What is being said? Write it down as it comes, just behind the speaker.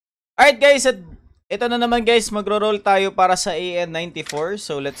Alright guys, at ito na naman guys, magro-roll tayo para sa AN94.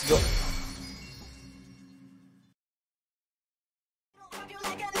 So let's go.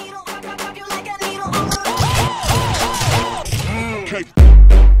 Okay.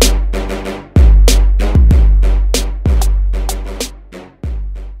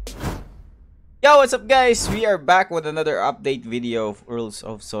 Yo, what's up guys? We are back with another update video of Rules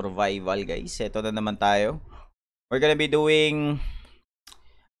of Survival guys. Ito na naman tayo. We're gonna be doing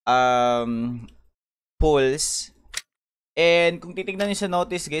polls. And kung titignan niyo sa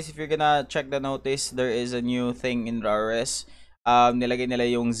notice guys, if you're gonna check the notice, there is a new thing in RARS. Nilagay nila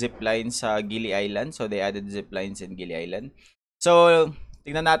yung zipline sa Gili Island. So they added ziplines in Gili Island. So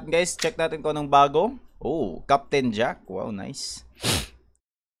tignan natin guys, check natin kung anong bago. Oh, Captain Jack. Wow, nice.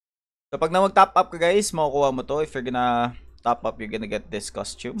 So pag na mag-top up ka guys, makukuha mo to. If you're gonna top up, you're gonna get this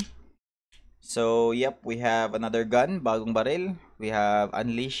costume. So yep, we have another gun, bagong baril. We have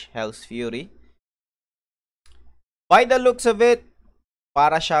Unleash Hell's Fury. By the looks of it,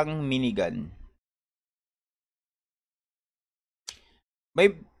 para siyang minigun.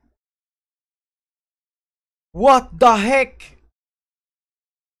 May... What the heck?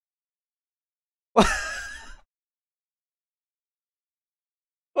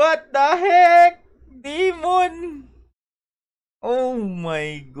 What the heck? Demon! Oh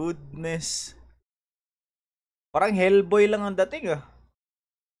my goodness. Parang Hellboy lang ang dating ah.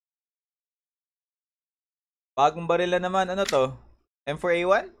 Bagong baril na naman. Ano to?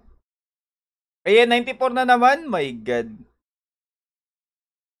 M4A1? AN94 na naman? My God.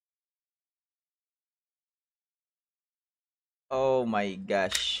 Oh my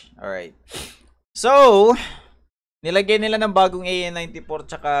gosh. Alright. So, nilagay nila ng bagong AN94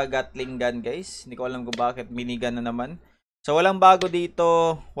 tsaka Gatling gun guys. Hindi ko alam kung bakit minigun na naman. So, walang bago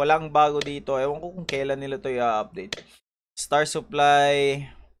dito. Walang bago dito. Ewan ko kung kailan nila to i-update. Star supply.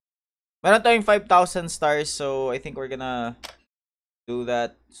 Meron tayong 5,000 stars. So, I think we're gonna do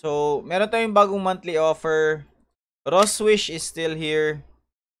that. So, meron tayong bagong monthly offer. Roswish is still here.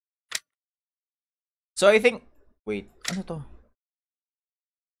 So, I think... Wait, ano to?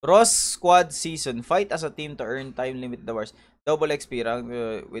 Ross Squad Season. Fight as a team to earn time limit the wars. Double XP rank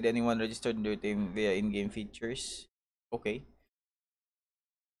with anyone registered in your team via in-game features. Okay.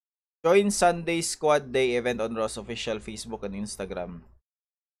 Join Sunday Squad Day event on Ross official Facebook and Instagram.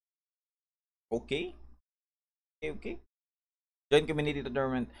 Okay. Okay. Join community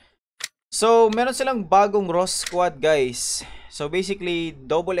tournament. So, meron silang bagong Ross Squad, guys. So, basically,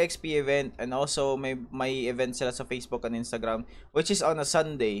 double XP event and also may event sila sa Facebook and Instagram which is on a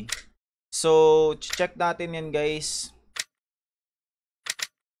Sunday. So, check natin yan, guys.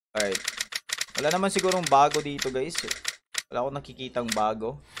 Alright. Wala naman sigurong bago dito, guys. Wala akong nakikitang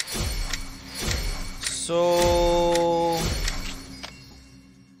bago. So,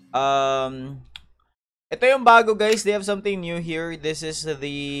 ito yung bago guys. They have something new here. This is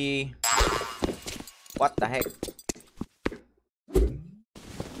the... What the heck?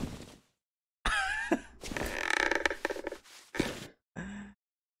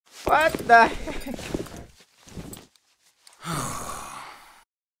 What the heck?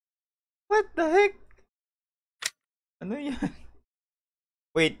 What the heck? Ano yan?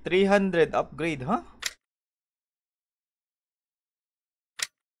 Wait, 300 upgrade, huh?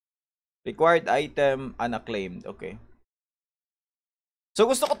 Required item unacclaimed. Okay. So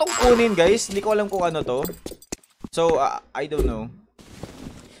gusto ko tong kunin guys. Hindi ko alam kung ano to. So I don't know.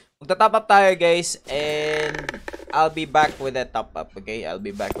 Magta-top up tayo guys. And I'll be back with that top up. Okay? I'll be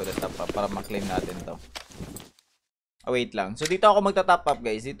back with the top up para ma-claim natin to. Oh, wait lang. So dito ako magta-top up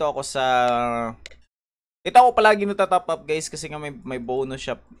guys. Dito ako palagi nagta-top up guys. Kasi nga may bonus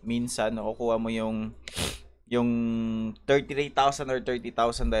shop minsan. Nakukuha mo yung 33,000 or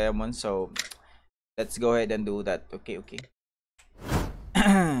 30,000 diamonds. So, let's go ahead and do that. Okay, okay.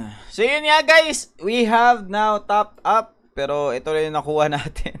 So, yun nga guys. We have now topped up. Pero, ito rin yung nakuha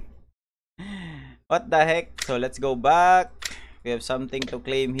natin. What the heck? So, let's go back. We have something to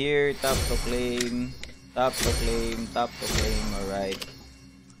claim here. Tap to claim. Tap to claim. Tap to claim. Alright.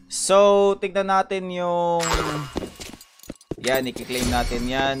 So, tignan natin yung... Yan, i-claim natin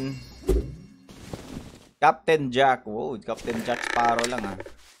yan. Captain Jack. Whoa, Captain Jack Sparrow lang ah.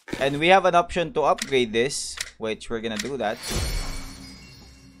 And we have an option to upgrade this, which we're gonna do that.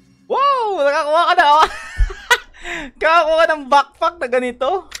 Wow! Nakakuha ka na oh! Nakakuha ka ng backpack na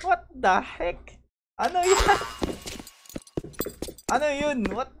ganito? What the heck? Ano yan? Ano yun?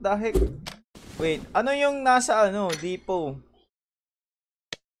 What the heck? Wait, ano yung nasa depot?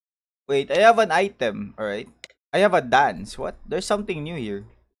 Wait, I have an item. Alright. I have a dance. What? There's something new here.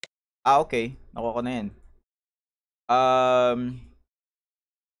 Ah, okay. Nakuha ko na yan.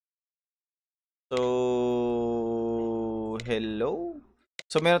 So, hello?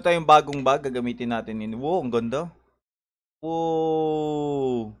 So, meron tayong bagong bag. Gagamitin natin yun. Wow, ang ganda.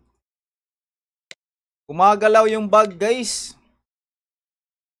 Wow. Gumagalaw yung bag, guys.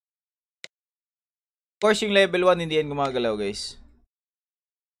 Of course, yung level 1, hindi yan gumagalaw, guys.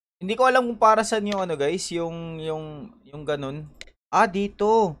 Hindi ko alam kung para saan yung ano, guys. Yung ganun. Ah,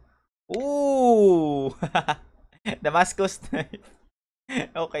 dito. Ooh. Damascus knife.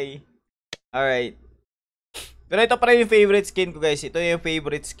 Okay. Alright. Pero ito pa rin yung favorite skin ko, guys. Ito yung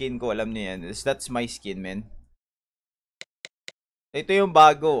favorite skin ko. Alam niyo yan. That's my skin, man. Ito yung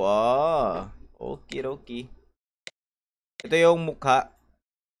bago. Ah. Okay, okay. Ito yung mukha.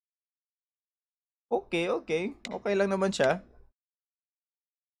 Okay, okay. Okay lang naman siya.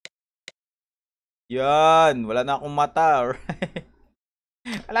 Yan. Wala na akong mata. Right?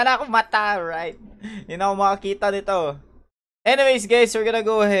 Wala na akong mata. Right? Hindi na ako makakita nito. Anyways, guys. We're gonna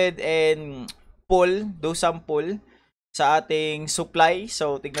go ahead and do some pull sa ating supply.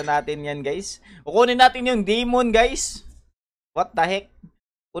 So, tignan natin yan, guys. Kukunin natin yung demon, guys. What the heck?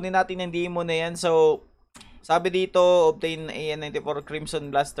 Kunin natin yung demon na yan. So, sabi dito, obtain AN94 Crimson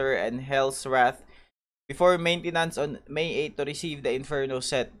Blaster and Hell's Wrath before maintenance on May 8 to receive the Inferno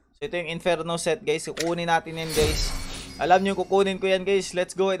set. So, ito yung Inferno set, guys. Kukunin natin yan, guys. Alam nyo, kukunin ko yan, guys.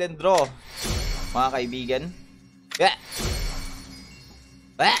 Let's go ahead and draw. Mga kaibigan. Yeah.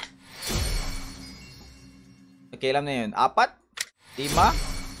 Ah! Okay, alam na yun. 4, 5, 6,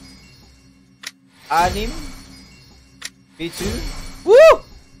 7. Woo!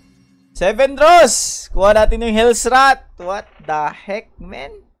 7 draws! Kuha natin yung Hell's Wrath. What the heck,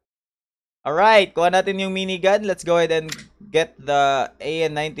 man? Alright, kuha natin yung minigun. Let's go ahead and get the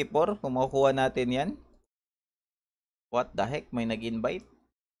AN94. Kung makukuha natin yan. What the heck? May nag-invite?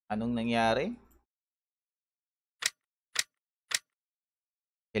 Anong nangyari?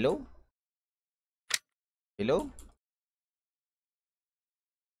 Hello? Hello?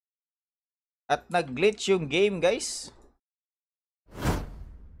 At nag-glitch yung game, guys.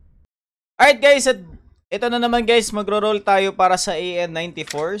 Alright, guys. At ito na naman, guys. Magro-roll tayo para sa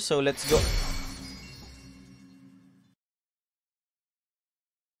AN94. So, let's go.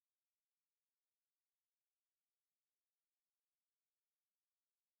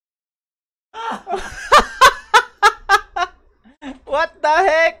 What the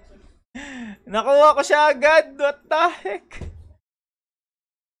heck? Nakuha ko siya agad. What the heck?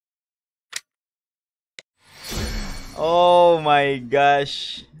 Oh my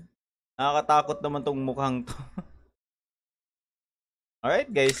gosh. Nakakatakot naman tong mukhang to.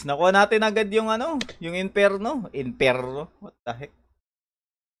 Alright, guys. Nakuha natin agad yung ano, yung Inferno. Inferno? What the heck?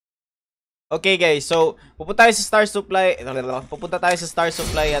 Okay, guys. So, pupunta tayo sa Star Supply. Pupunta tayo sa Star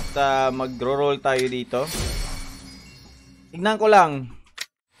Supply at magro-roll tayo dito. Tignan ko lang.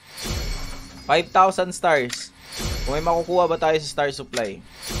 5,000 stars. Kung may makukuha ba tayo sa Star Supply?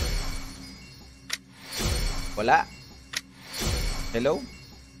 Wala. Hello?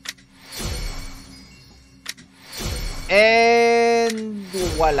 And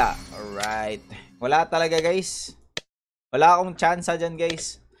wala. Alright. Wala talaga, guys. Wala akong chance dyan,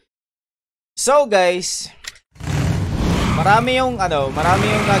 guys. So, guys, marami yung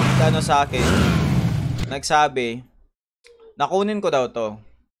sa akin. Nagsabi, nakunin ko daw to.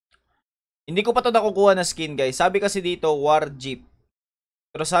 Hindi ko pa to nakukuha na skin, guys. Sabi kasi dito, War Jeep.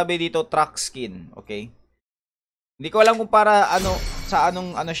 Pero sabi dito, truck skin. Okay? Hindi ko alam kung para sa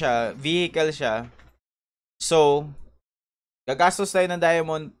anong siya, vehicle siya. So, gagastos tayo ng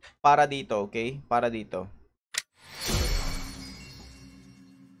diamond para dito, okay? Para dito.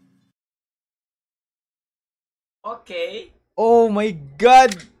 Okay. Oh my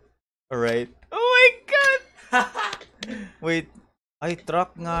God! Alright. Oh my God! Wait. Ay,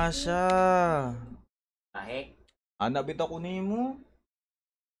 truck nga siya. Tahek. Nabit ako nimo.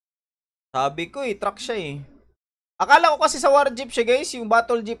 Sabi ko truck siya eh. Akala ko kasi sa war jeep siya, guys. Yung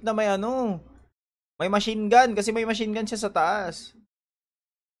battle jeep na may may machine gun. Kasi may machine gun siya sa taas.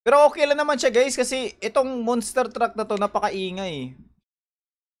 Pero okay lang naman siya, guys. Kasi itong monster truck na to, napakaingay.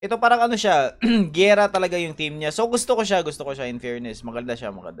 Ito parang siya, gera talaga yung team niya. So gusto ko siya in fairness. Maganda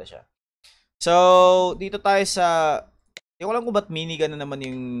siya. So, dito tayo sa, hindi ko alam kung ba't minigun na naman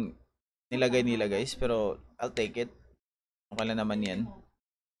yung nilagay nila, guys. Pero, I'll take it. Okay lang naman yan.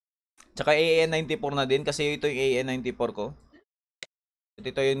 Tsaka AN94 na din, kasi ito yung AN94 ko.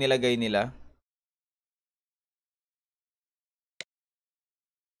 Ito yung nilagay nila.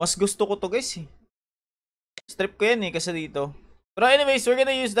 Mas gusto ko to, guys eh. Strip ko yan eh, kasi dito. Pero anyways, we're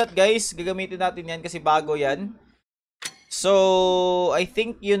gonna use that, guys. Gagamitin natin yan kasi bago yan. So, I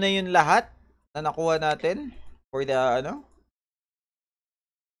think yun na yun lahat na nakuha natin for the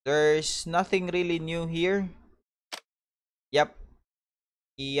There's nothing really new here. Yep.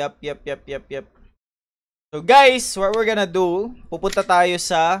 Yep. So guys, what we're gonna do, pupunta tayo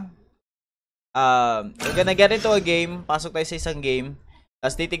sa we're gonna get into a game. Pasok tayo sa isang game.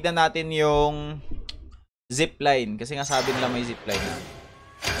 Tapos titignan natin yung zipline. Kasi nga sabi nila may zipline.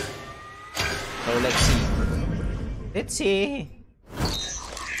 So let's see. Let's see.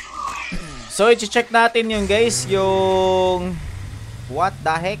 So i-check natin yung guys, yung what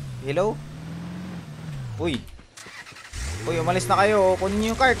the heck? Hello? Uy, umalis na kayo.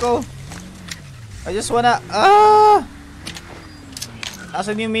 Kunin yung car ko. I just wanna...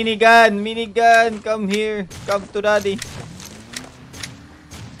 Asan yung minigun? Minigun, come here. Come to daddy.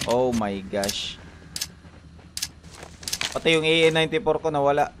 Oh my gosh. Pati yung AA-94 ko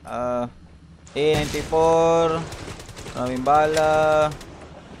nawala. AA-94. Maraming bala.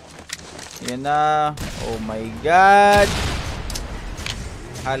 Yan na. Oh my god.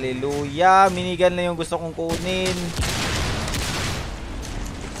 Hallelujah. Minigun na yung gusto kong kunin.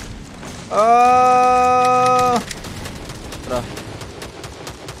 Tara.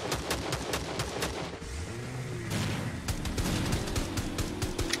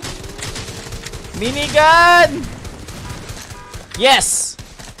 Minigun! Yes!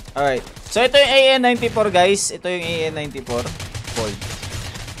 Alright. So, ito yung AN-94, guys. Ito yung AN-94. Bold.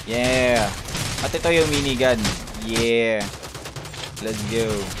 Yeah. At ito yung minigun. Yeah. Let's go.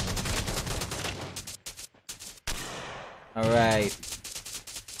 Alright.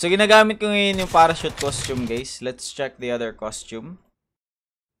 So, ginagamit ko ngayon yung parachute costume, guys. Let's check the other costume.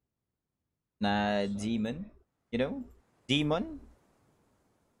 Na demon. You know? Demon?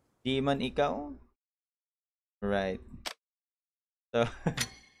 Demon ikaw? Right. So,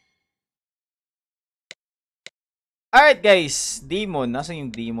 alright, guys. Demon. Nasaan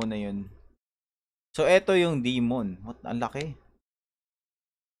yung demon na yun? So, eto yung demon. What? Ang laki.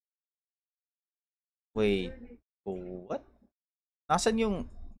 Wait. Oh, what? Nasaan yung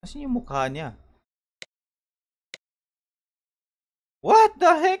mukha niya? What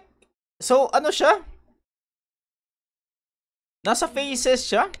the heck? So, ano siya? Nasa faces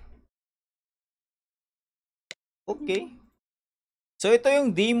siya? Okay. So, ito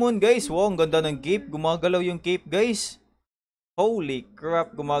yung demon, guys. Wow, ang ganda ng cape. Gumagalaw yung cape, guys. Holy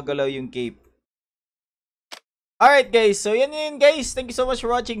crap, gumagalaw yung cape. Alright, guys. So, yan yun, guys. Thank you so much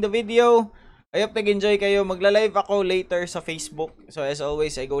for watching the video. I hope nag-enjoy kayo. Magla-live ako later sa Facebook. So, as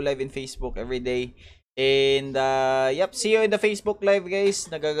always, I go live in Facebook every day. And, yep, see you in the Facebook live, guys.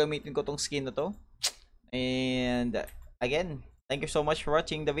 Nagagamitin ko tong skin na to. And, again, thank you so much for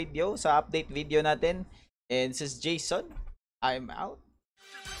watching the video sa update video natin. And this is Jazon. I'm out.